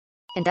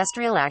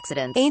industrial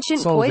accidents,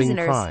 ancient solving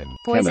poisoners, crime,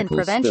 poison chemical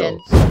prevention.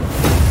 spills.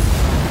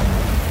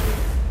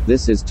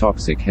 This is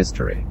Toxic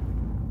History.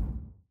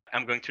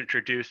 I'm going to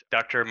introduce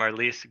Dr.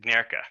 Marlis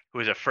Gnirke, who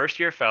is a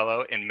first-year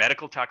fellow in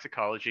medical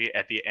toxicology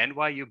at the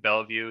NYU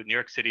Bellevue, New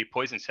York City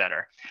Poison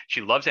Center.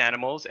 She loves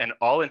animals and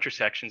all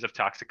intersections of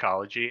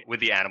toxicology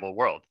with the animal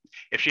world.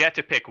 If she had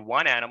to pick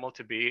one animal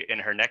to be in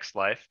her next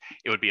life,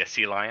 it would be a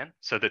sea lion.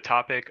 So the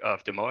topic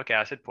of domoic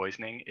acid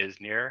poisoning is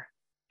near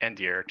and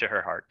dear to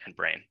her heart and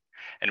brain.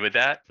 And with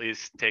that,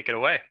 please take it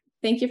away.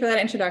 Thank you for that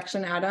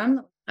introduction,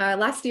 Adam.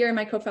 Last year,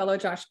 my co-fellow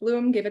Josh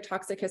Bloom gave a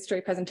toxic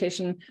history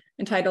presentation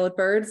entitled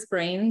Birds,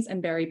 Brains,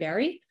 and Berry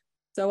Berry.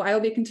 So I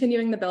will be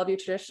continuing the Bellevue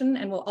tradition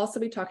and will also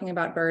be talking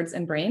about birds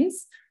and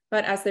brains,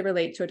 but as they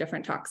relate to a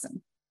different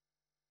toxin.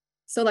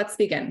 So let's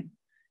begin.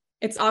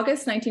 It's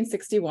August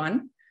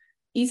 1961.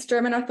 East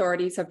German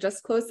authorities have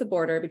just closed the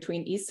border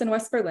between East and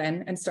West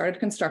Berlin and started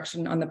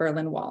construction on the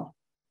Berlin Wall.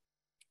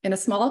 In a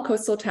small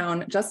coastal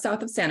town just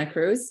south of Santa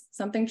Cruz,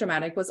 something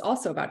dramatic was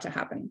also about to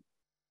happen.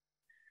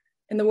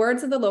 In the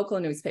words of the local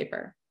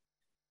newspaper,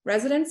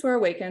 residents were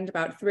awakened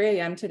about 3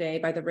 a.m. today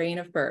by the rain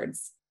of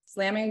birds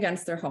slamming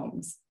against their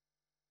homes.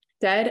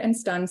 Dead and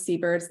stunned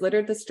seabirds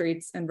littered the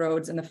streets and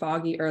roads in the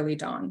foggy early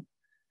dawn.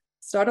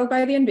 Startled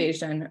by the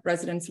invasion,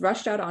 residents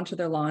rushed out onto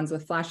their lawns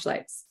with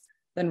flashlights,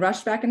 then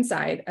rushed back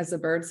inside as the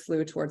birds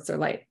flew towards their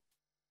light.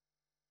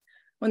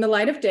 When the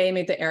light of day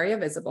made the area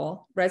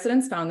visible,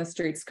 residents found the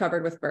streets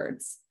covered with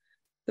birds.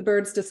 The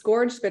birds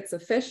disgorged bits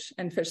of fish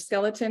and fish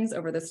skeletons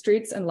over the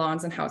streets and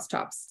lawns and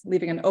housetops,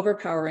 leaving an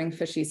overpowering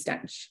fishy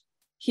stench.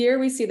 Here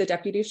we see the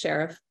deputy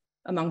sheriff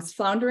amongst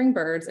floundering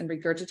birds and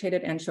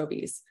regurgitated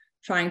anchovies,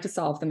 trying to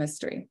solve the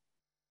mystery.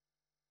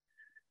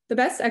 The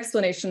best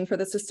explanation for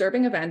this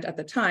disturbing event at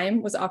the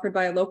time was offered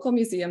by a local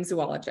museum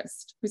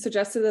zoologist, who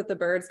suggested that the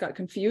birds got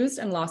confused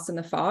and lost in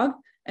the fog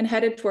and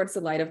headed towards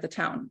the light of the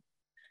town.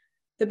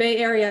 The Bay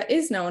Area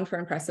is known for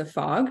impressive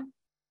fog.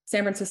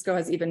 San Francisco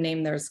has even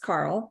named theirs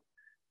Carl.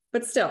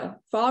 But still,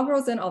 fog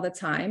rolls in all the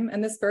time,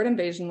 and this bird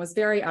invasion was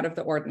very out of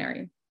the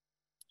ordinary.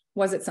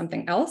 Was it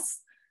something else?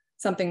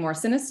 Something more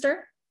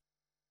sinister?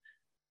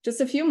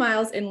 Just a few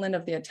miles inland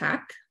of the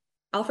attack,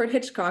 Alfred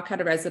Hitchcock had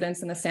a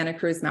residence in the Santa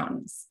Cruz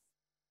Mountains.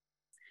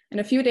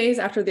 And a few days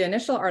after the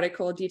initial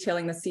article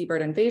detailing the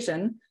seabird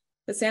invasion,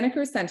 the Santa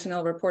Cruz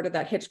Sentinel reported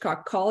that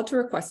Hitchcock called to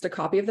request a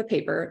copy of the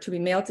paper to be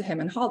mailed to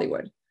him in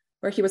Hollywood,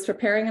 where he was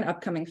preparing an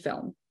upcoming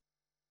film,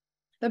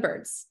 The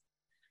Birds.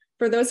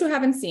 For those who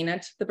haven't seen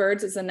it, The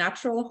Birds is a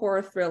natural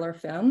horror thriller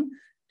film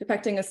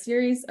depicting a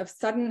series of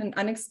sudden and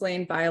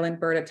unexplained violent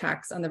bird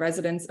attacks on the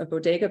residents of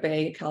Bodega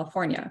Bay,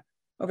 California,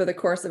 over the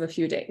course of a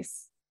few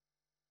days.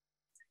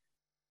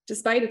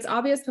 Despite its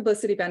obvious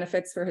publicity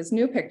benefits for his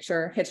new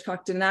picture,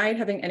 Hitchcock denied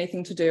having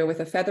anything to do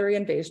with a feathery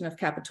invasion of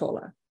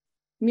Capitola.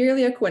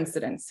 Merely a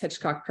coincidence,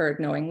 Hitchcock purred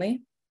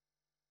knowingly.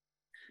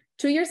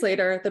 2 years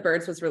later, The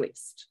Birds was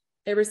released.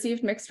 It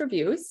received mixed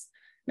reviews.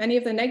 Many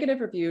of the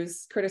negative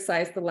reviews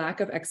criticized the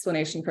lack of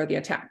explanation for the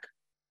attack.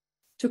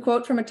 To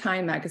quote from a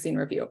Time magazine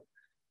review,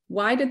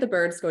 "Why did the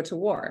birds go to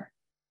war?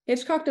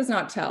 Hitchcock does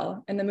not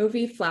tell, and the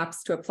movie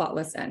flaps to a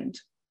plotless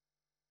end."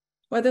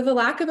 Whether the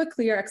lack of a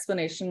clear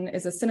explanation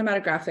is a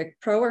cinematographic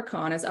pro or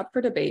con is up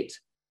for debate,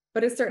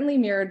 but it certainly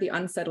mirrored the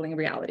unsettling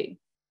reality.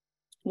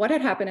 What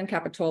had happened in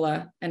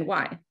Capitola and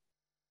why?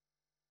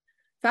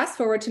 Fast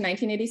forward to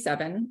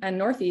 1987 and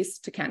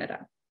northeast to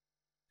Canada.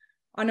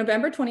 On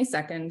November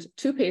 22nd,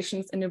 2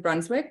 patients in New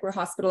Brunswick were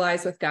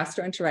hospitalized with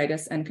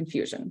gastroenteritis and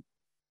confusion.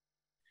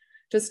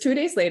 Just 2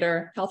 days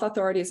later, health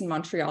authorities in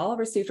Montreal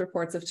received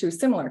reports of 2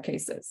 similar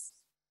cases.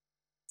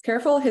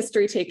 Careful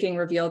history taking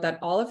revealed that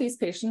all of these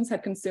patients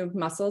had consumed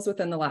mussels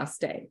within the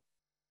last day.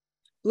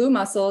 Blue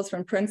mussels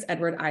from Prince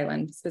Edward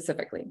Island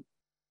specifically.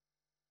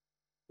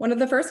 One of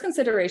the first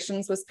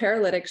considerations was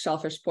paralytic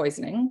shellfish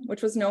poisoning,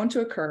 which was known to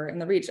occur in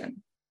the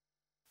region.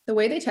 The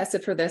way they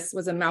tested for this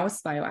was a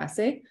mouse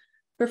bioassay,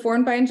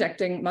 performed by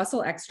injecting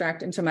mussel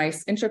extract into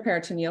mice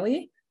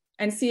intraperitoneally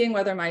and seeing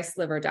whether mice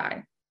live or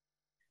die.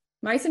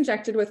 Mice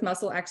injected with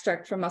mussel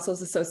extract from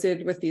mussels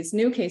associated with these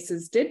new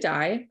cases did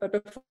die, but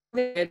before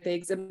they did, they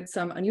exhibited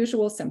some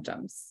unusual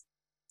symptoms.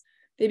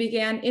 They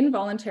began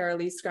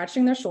involuntarily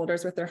scratching their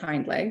shoulders with their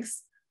hind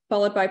legs,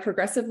 followed by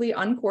progressively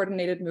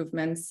uncoordinated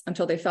movements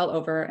until they fell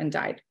over and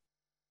died.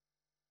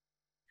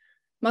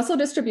 Mussel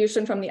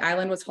distribution from the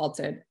island was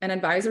halted, and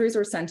advisories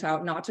were sent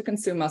out not to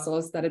consume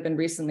mussels that had been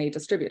recently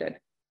distributed.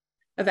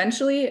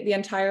 Eventually, the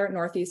entire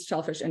Northeast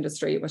shellfish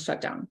industry was shut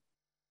down.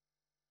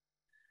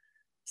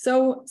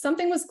 So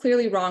something was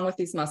clearly wrong with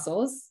these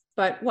mussels,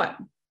 but what?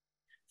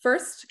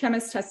 First,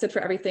 chemists tested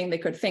for everything they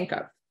could think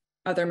of: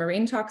 other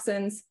marine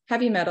toxins,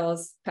 heavy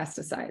metals,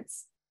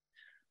 pesticides.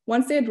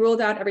 Once they had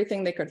ruled out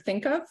everything they could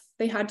think of,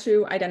 they had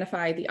to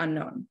identify the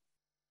unknown.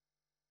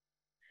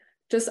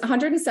 Just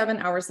 107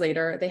 hours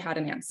later, they had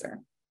an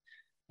answer.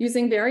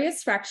 Using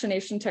various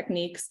fractionation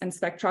techniques and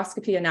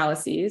spectroscopy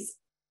analyses,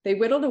 they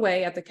whittled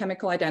away at the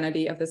chemical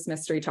identity of this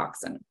mystery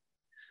toxin.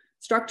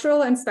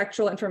 Structural and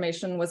spectral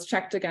information was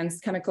checked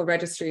against chemical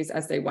registries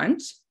as they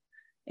went.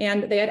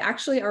 And they had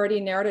actually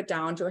already narrowed it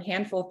down to a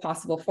handful of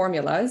possible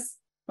formulas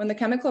when the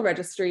chemical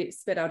registry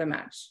spit out a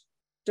match,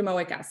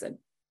 domoic acid.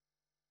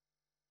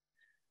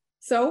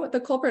 So the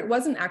culprit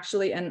wasn't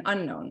actually an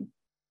unknown.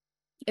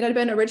 It had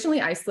been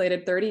originally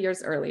isolated 30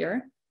 years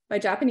earlier by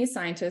Japanese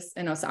scientists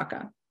in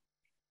Osaka.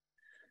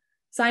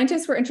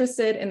 Scientists were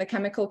interested in the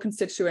chemical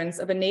constituents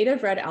of a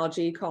native red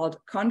algae called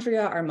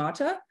Chondria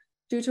armata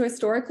due to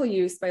historical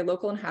use by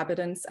local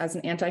inhabitants as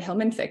an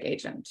anti-helminthic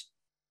agent.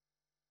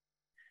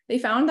 They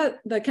found that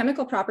the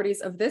chemical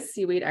properties of this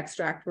seaweed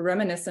extract were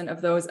reminiscent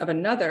of those of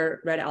another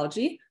red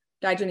algae,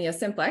 Digenea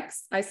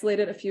simplex,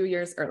 isolated a few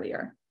years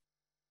earlier.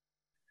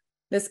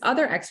 This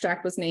other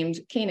extract was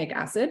named canic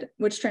acid,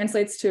 which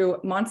translates to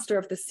monster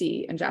of the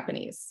sea in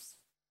Japanese.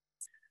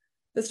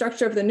 The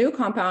structure of the new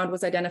compound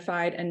was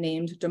identified and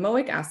named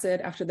domoic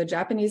acid after the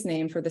Japanese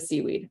name for the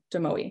seaweed,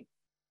 domoi.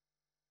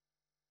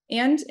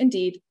 And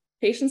indeed,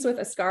 patients with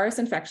Ascaris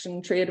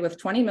infection treated with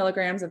 20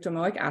 milligrams of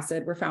domoic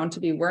acid were found to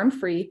be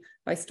worm-free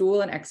by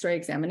stool and X-ray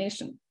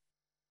examination.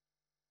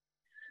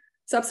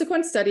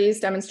 Subsequent studies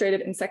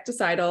demonstrated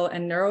insecticidal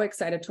and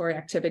neuroexcitatory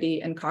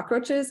activity in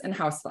cockroaches and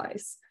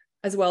houseflies,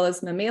 as well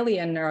as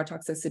mammalian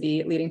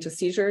neurotoxicity leading to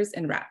seizures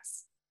in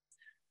rats.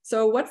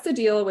 So what's the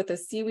deal with the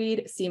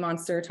seaweed sea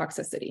monster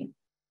toxicity?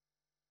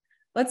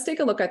 Let's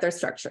take a look at their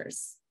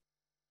structures.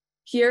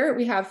 Here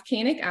we have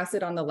canic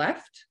acid on the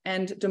left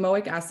and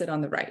domoic acid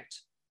on the right.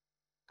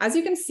 As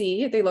you can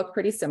see, they look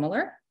pretty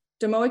similar.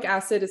 Domoic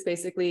acid is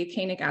basically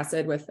canic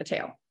acid with a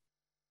tail.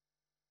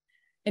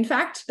 In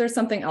fact, there's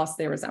something else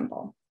they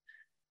resemble.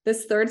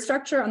 This third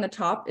structure on the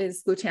top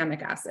is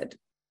glutamic acid.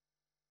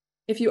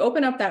 If you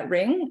open up that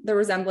ring, the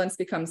resemblance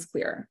becomes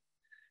clear.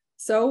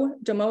 So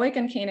domoic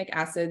and canic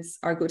acids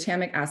are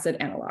glutamic acid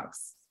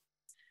analogs.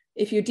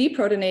 If you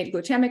deprotonate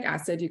glutamic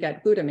acid, you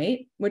get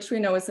glutamate, which we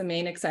know is the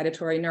main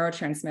excitatory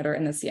neurotransmitter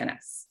in the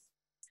CNS.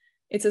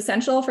 It's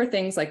essential for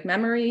things like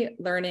memory,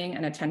 learning,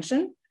 and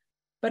attention.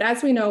 But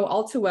as we know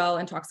all too well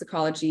in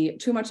toxicology,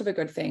 too much of a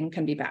good thing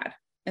can be bad.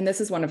 And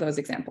this is one of those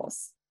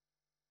examples.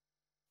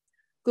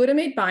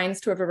 Glutamate binds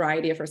to a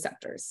variety of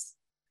receptors.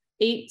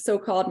 8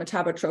 so-called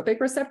metabotropic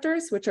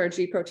receptors, which are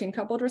G protein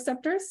coupled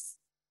receptors,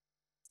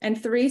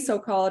 and 3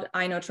 so-called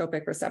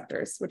inotropic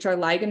receptors, which are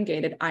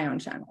ligand-gated ion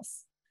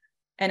channels,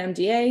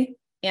 NMDA,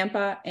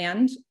 AMPA,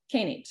 and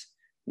kainate,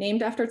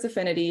 named after its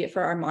affinity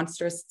for our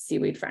monstrous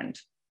seaweed friend.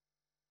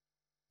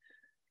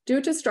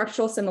 Due to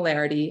structural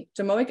similarity,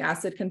 domoic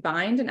acid can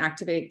bind and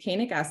activate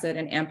canic acid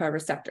and AMPA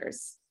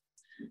receptors.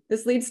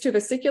 This leads to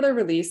vesicular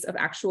release of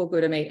actual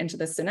glutamate into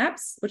the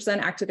synapse, which then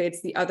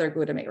activates the other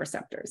glutamate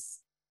receptors.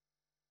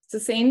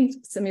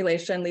 Sustained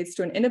stimulation leads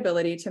to an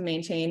inability to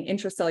maintain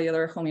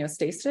intracellular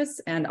homeostasis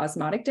and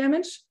osmotic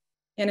damage,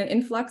 and an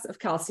influx of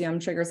calcium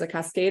triggers a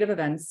cascade of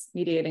events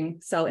mediating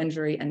cell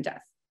injury and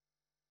death.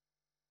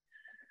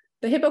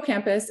 The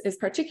hippocampus is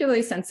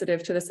particularly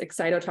sensitive to this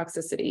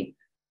excitotoxicity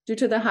due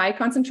to the high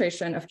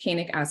concentration of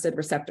canic acid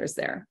receptors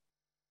there.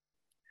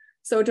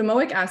 So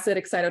domoic acid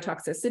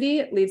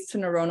excitotoxicity leads to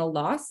neuronal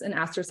loss and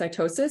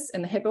astrocytosis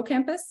in the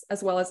hippocampus,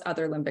 as well as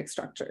other limbic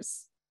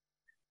structures.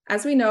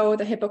 As we know,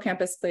 the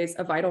hippocampus plays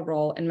a vital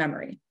role in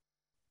memory.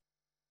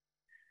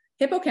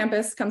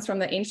 Hippocampus comes from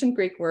the ancient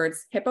Greek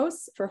words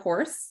hippos for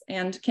horse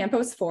and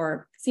campos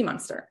for sea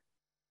monster.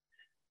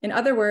 In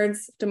other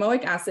words,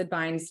 domoic acid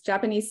binds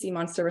Japanese sea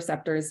monster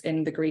receptors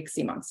in the Greek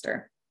sea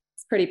monster.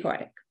 It's pretty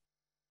poetic.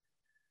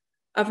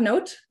 Of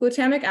note,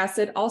 glutamic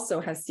acid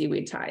also has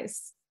seaweed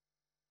ties.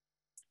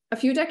 A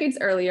few decades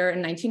earlier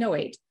in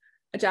 1908,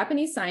 a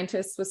Japanese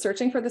scientist was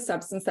searching for the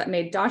substance that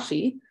made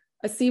dashi,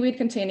 a seaweed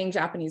containing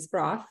Japanese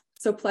broth,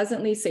 so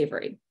pleasantly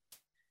savory.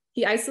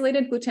 He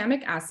isolated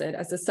glutamic acid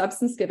as the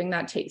substance giving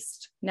that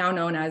taste, now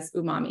known as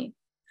umami.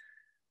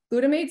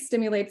 Glutamate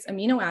stimulates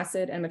amino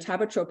acid and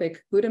metabotropic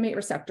glutamate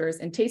receptors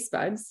in taste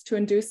buds to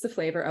induce the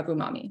flavor of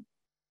umami.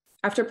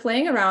 After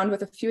playing around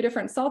with a few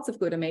different salts of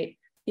glutamate,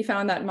 he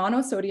found that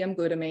monosodium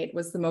glutamate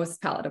was the most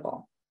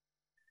palatable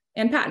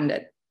and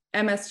patented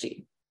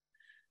MSG.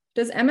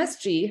 Does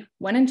MSG,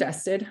 when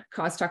ingested,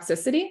 cause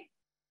toxicity?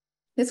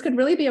 This could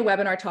really be a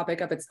webinar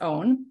topic of its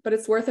own, but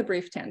it's worth a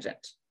brief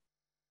tangent.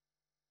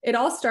 It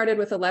all started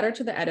with a letter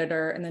to the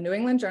editor in the New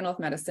England Journal of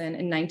Medicine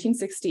in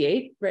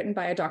 1968, written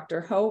by a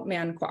Dr. Ho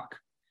Man Kwok.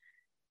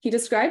 He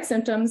described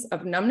symptoms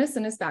of numbness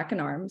in his back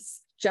and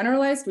arms,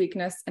 generalized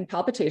weakness and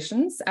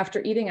palpitations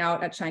after eating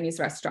out at Chinese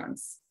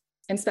restaurants,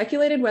 and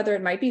speculated whether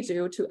it might be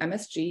due to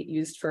MSG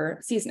used for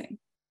seasoning.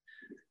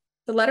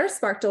 The letter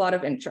sparked a lot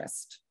of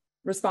interest.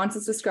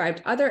 Responses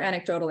described other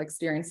anecdotal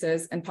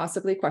experiences and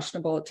possibly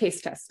questionable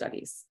taste test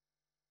studies.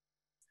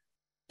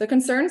 The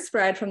concern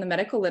spread from the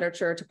medical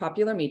literature to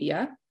popular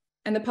media,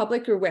 and the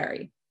public grew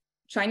wary.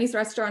 Chinese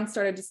restaurants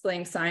started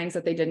displaying signs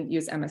that they didn't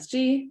use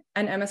MSG,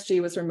 and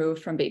MSG was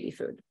removed from baby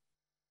food.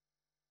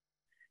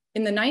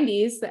 In the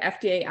 90s, the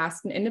FDA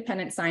asked an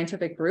independent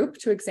scientific group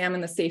to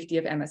examine the safety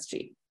of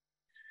MSG.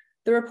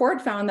 The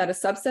report found that a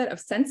subset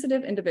of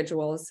sensitive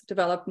individuals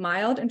developed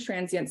mild and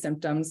transient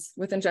symptoms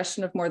with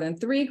ingestion of more than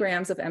 3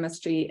 grams of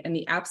MSG in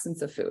the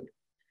absence of food.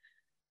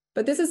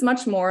 But this is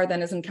much more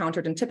than is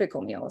encountered in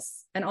typical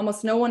meals, and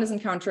almost no one is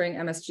encountering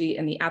MSG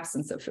in the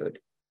absence of food.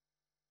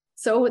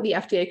 So the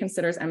FDA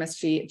considers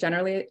MSG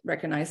generally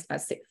recognized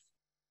as safe.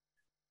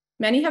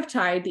 Many have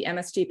tied the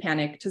MSG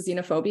panic to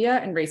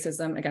xenophobia and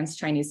racism against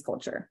Chinese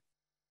culture.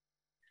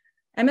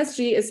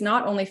 MSG is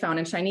not only found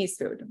in Chinese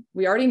food.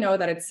 We already know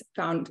that it's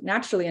found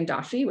naturally in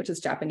dashi, which is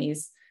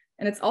Japanese,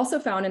 and it's also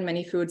found in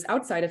many foods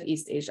outside of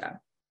East Asia,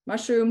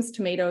 mushrooms,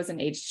 tomatoes,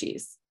 and aged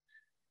cheese.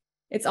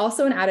 It's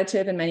also an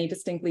additive in many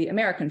distinctly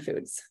American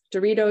foods,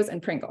 Doritos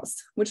and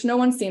Pringles, which no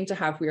one seemed to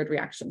have weird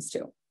reactions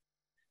to.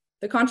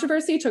 The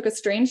controversy took a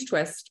strange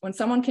twist when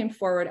someone came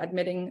forward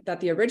admitting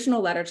that the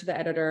original letter to the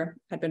editor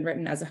had been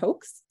written as a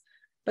hoax,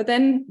 but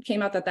then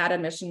came out that that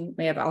admission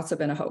may have also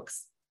been a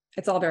hoax.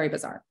 It's all very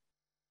bizarre.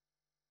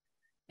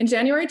 In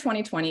January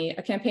 2020,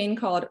 a campaign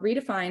called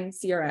Redefine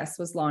CRS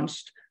was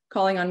launched,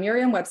 calling on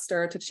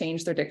Merriam-Webster to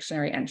change their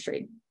dictionary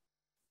entry.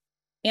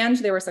 And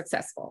they were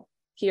successful.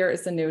 Here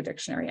is the new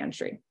dictionary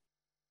entry.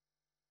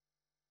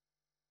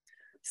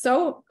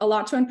 So a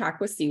lot to unpack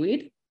with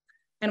seaweed,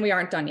 and we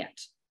aren't done yet.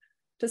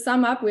 To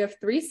sum up, we have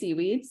 3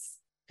 seaweeds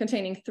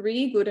containing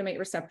 3 glutamate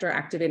receptor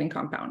activating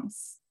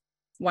compounds.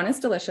 1 is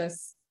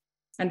delicious,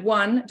 and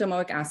 1,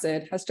 domoic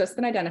acid, has just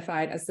been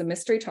identified as the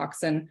mystery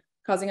toxin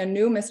causing a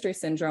new mystery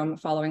syndrome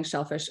following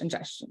shellfish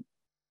ingestion.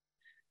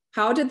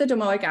 How did the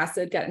domoic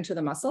acid get into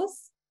the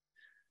mussels?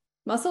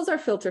 Mussels are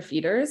filter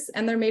feeders,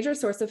 and their major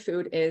source of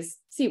food is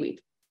seaweed.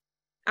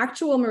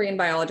 Actual marine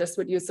biologists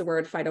would use the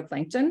word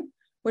phytoplankton,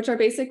 which are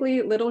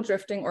basically little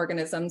drifting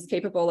organisms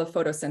capable of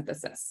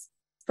photosynthesis.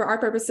 For our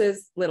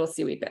purposes, little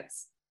seaweed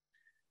bits.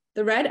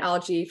 The red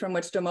algae from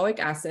which domoic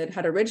acid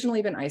had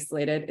originally been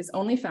isolated is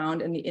only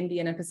found in the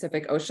Indian and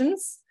Pacific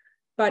Oceans,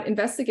 but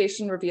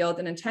investigation revealed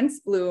an intense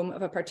bloom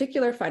of a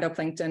particular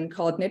phytoplankton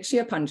called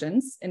Nitzschia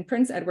pungens in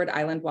Prince Edward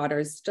Island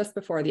waters just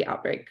before the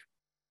outbreak.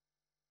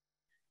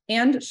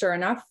 And sure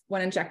enough,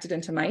 when injected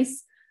into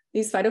mice,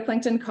 these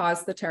phytoplankton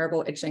caused the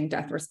terrible itching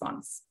death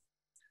response.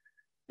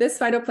 This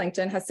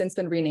phytoplankton has since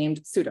been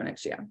renamed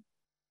Pseudonitzschia.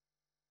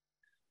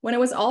 When it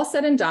was all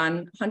said and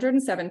done,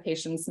 107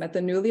 patients met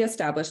the newly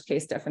established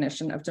case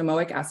definition of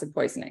domoic acid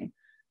poisoning: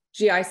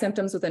 GI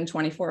symptoms within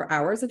 24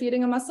 hours of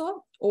eating a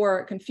mussel,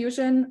 or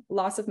confusion,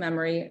 loss of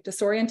memory,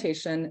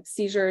 disorientation,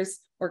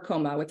 seizures, or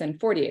coma within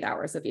 48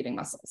 hours of eating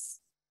mussels.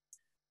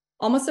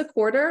 Almost a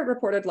quarter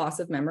reported loss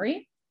of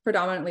memory,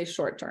 predominantly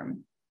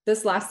short-term.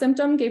 This last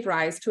symptom gave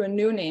rise to a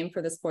new name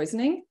for this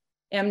poisoning,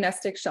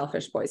 amnestic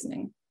shellfish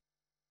poisoning.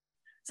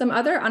 Some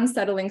other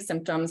unsettling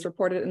symptoms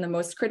reported in the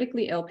most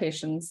critically ill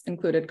patients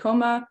included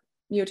coma,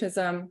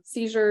 mutism,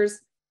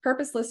 seizures,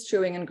 purposeless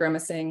chewing and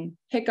grimacing,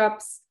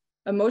 hiccups,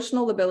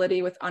 emotional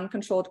lability with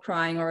uncontrolled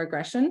crying or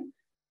aggression,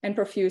 and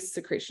profuse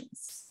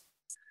secretions.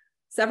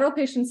 Several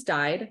patients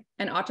died,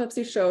 and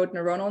autopsy showed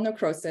neuronal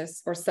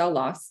necrosis or cell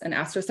loss and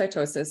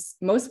astrocytosis,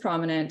 most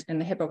prominent in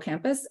the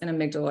hippocampus and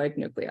amygdaloid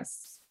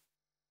nucleus.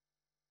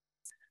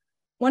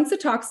 Once the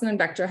toxin and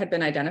vector had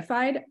been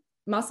identified,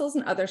 mussels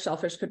and other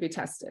shellfish could be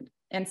tested,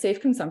 and safe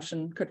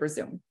consumption could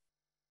resume.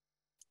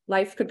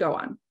 Life could go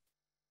on.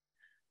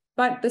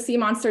 But the sea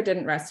monster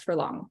didn't rest for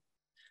long.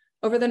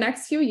 Over the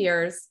next few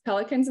years,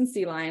 pelicans and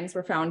sea lions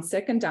were found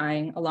sick and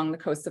dying along the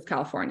coast of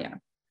California,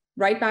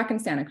 right back in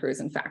Santa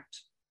Cruz, in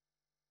fact.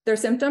 Their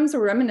symptoms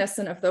were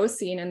reminiscent of those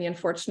seen in the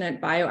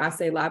unfortunate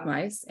bioassay lab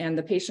mice and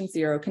the patient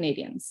 0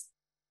 Canadians.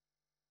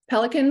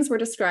 Pelicans were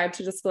described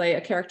to display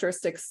a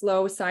characteristic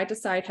slow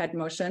side-to-side head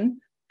motion,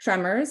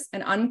 tremors,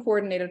 and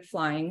uncoordinated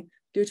flying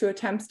due to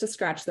attempts to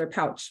scratch their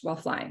pouch while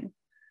flying.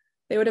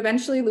 They would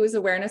eventually lose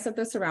awareness of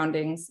their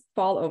surroundings,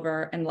 fall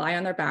over, and lie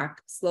on their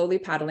back, slowly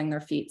paddling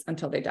their feet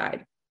until they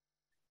died.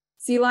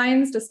 Sea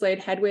lions displayed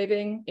head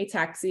waving,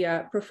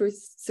 ataxia,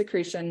 profuse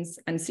secretions,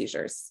 and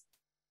seizures.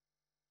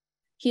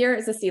 Here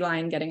is a sea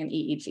lion getting an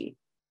EEG.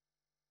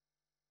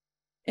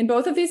 In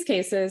both of these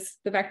cases,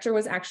 the vector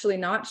was actually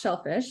not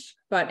shellfish,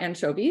 but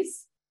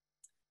anchovies,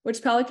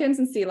 which pelicans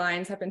and sea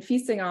lions have been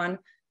feasting on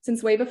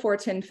since way before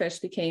tinned fish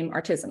became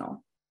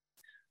artisanal.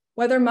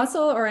 Whether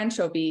mussel or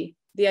anchovy,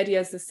 the idea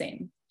is the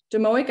same.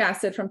 Domoic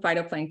acid from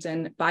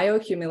phytoplankton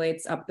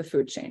bioaccumulates up the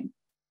food chain.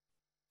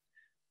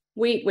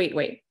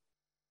 Wait.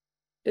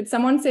 Did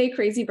someone say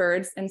crazy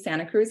birds in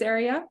Santa Cruz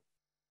area?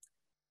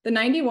 The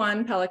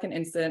 91 pelican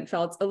incident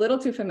felt a little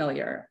too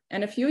familiar,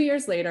 and a few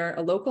years later,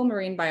 a local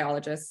marine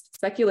biologist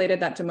speculated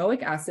that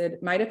domoic acid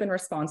might have been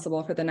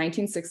responsible for the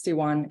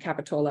 1961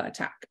 Capitola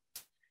attack.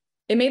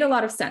 It made a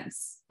lot of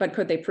sense, but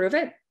could they prove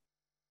it?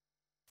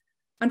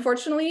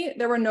 Unfortunately,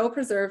 there were no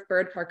preserved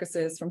bird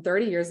carcasses from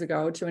 30 years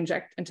ago to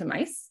inject into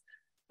mice,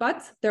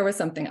 but there was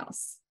something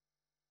else.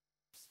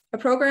 A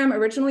program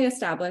originally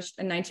established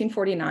in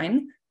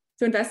 1949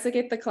 to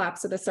investigate the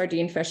collapse of the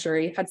sardine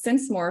fishery had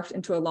since morphed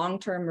into a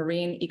long-term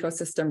marine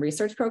ecosystem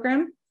research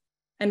program.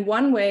 And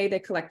one way they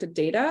collected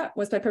data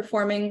was by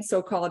performing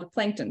so-called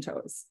plankton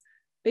tows,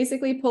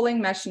 basically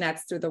pulling mesh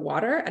nets through the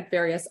water at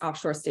various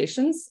offshore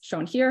stations,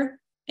 shown here,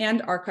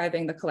 and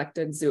archiving the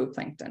collected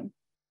zooplankton.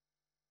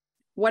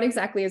 What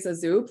exactly is a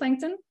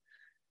zooplankton?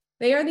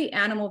 They are the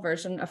animal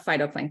version of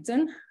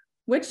phytoplankton,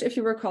 which, if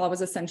you recall,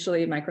 was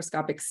essentially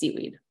microscopic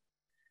seaweed.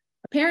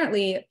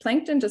 Apparently,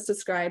 plankton just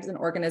describes an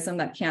organism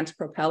that can't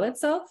propel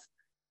itself.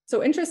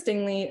 So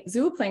interestingly,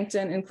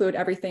 zooplankton include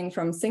everything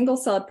from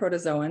single-celled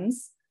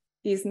protozoans,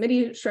 these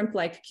midi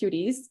shrimp-like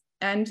cuties,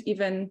 and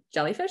even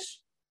jellyfish.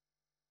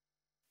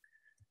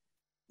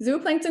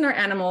 Zooplankton are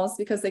animals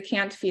because they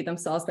can't feed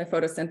themselves by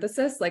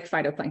photosynthesis like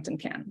phytoplankton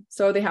can.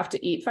 So they have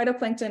to eat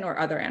phytoplankton or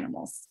other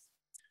animals.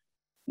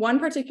 One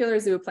particular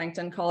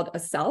zooplankton called a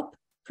kelp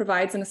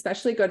provides an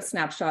especially good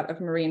snapshot of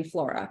marine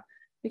flora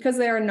because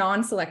they are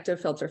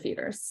non-selective filter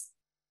feeders.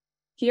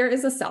 Here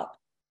is a kelp.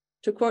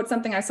 To quote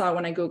something I saw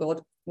when I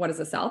Googled, what is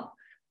a kelp?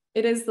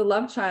 It is the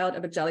love child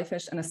of a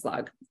jellyfish and a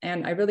slug,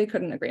 and I really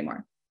couldn't agree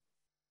more.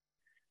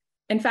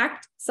 In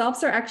fact,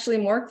 kelps are actually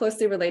more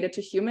closely related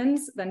to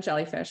humans than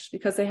jellyfish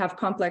because they have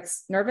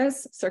complex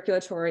nervous,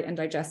 circulatory, and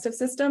digestive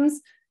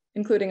systems,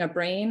 including a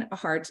brain, a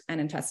heart, and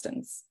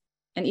intestines,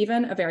 and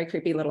even a very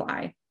creepy little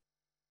eye.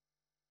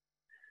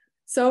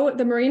 So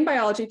the marine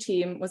biology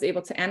team was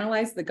able to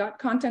analyze the gut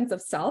contents of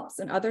kelps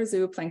and other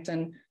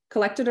zooplankton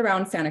collected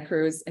around Santa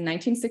Cruz in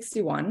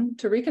 1961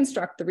 to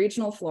reconstruct the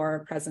regional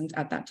flora present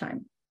at that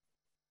time.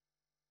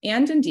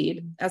 And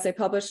indeed, as they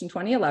published in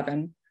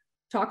 2011,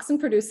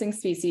 toxin-producing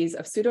species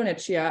of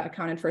Pseudonychia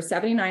accounted for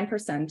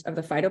 79% of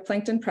the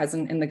phytoplankton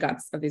present in the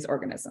guts of these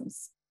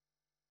organisms.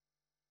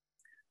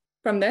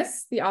 From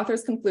this, the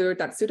authors conclude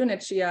that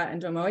Pseudonychia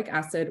and domoic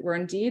acid were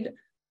indeed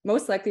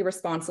most likely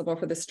responsible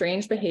for the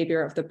strange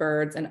behavior of the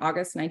birds in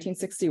August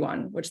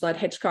 1961, which led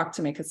Hitchcock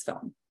to make his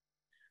film.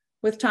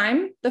 With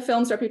time, the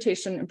film's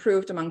reputation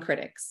improved among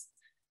critics,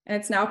 and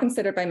it's now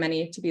considered by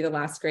many to be the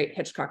last great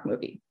Hitchcock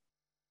movie.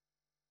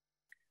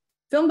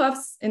 Film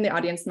buffs in the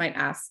audience might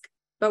ask,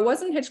 but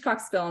wasn't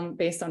Hitchcock's film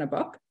based on a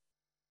book?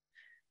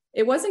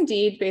 It was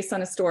indeed based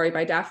on a story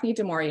by Daphne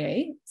du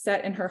Maurier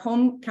set in her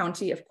home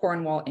county of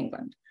Cornwall,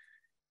 England.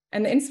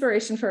 And the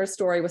inspiration for her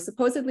story was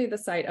supposedly the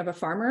sight of a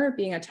farmer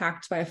being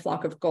attacked by a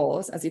flock of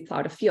gulls as he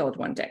plowed a field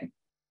one day.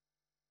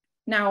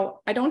 Now,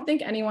 I don't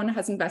think anyone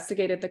has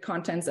investigated the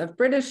contents of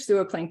British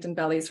zooplankton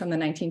bellies from the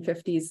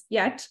 1950s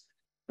yet,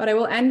 but I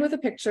will end with a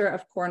picture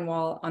of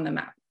Cornwall on the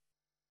map.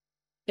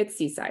 It's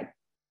seaside.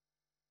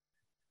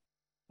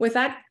 With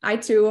that, I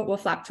too will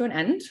flap to an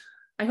end.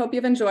 I hope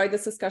you've enjoyed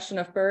this discussion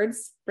of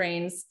birds,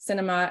 brains,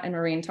 cinema, and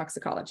marine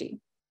toxicology.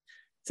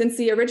 Since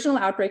the original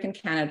outbreak in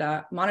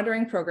Canada,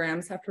 monitoring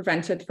programs have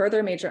prevented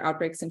further major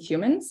outbreaks in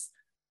humans,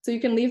 so you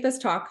can leave this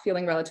talk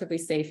feeling relatively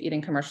safe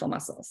eating commercial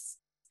mussels.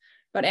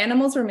 But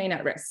animals remain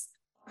at risk.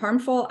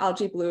 Harmful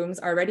algae blooms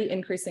are already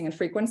increasing in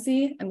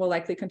frequency and will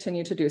likely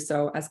continue to do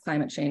so as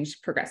climate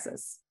change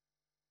progresses.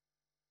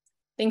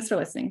 Thanks for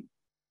listening.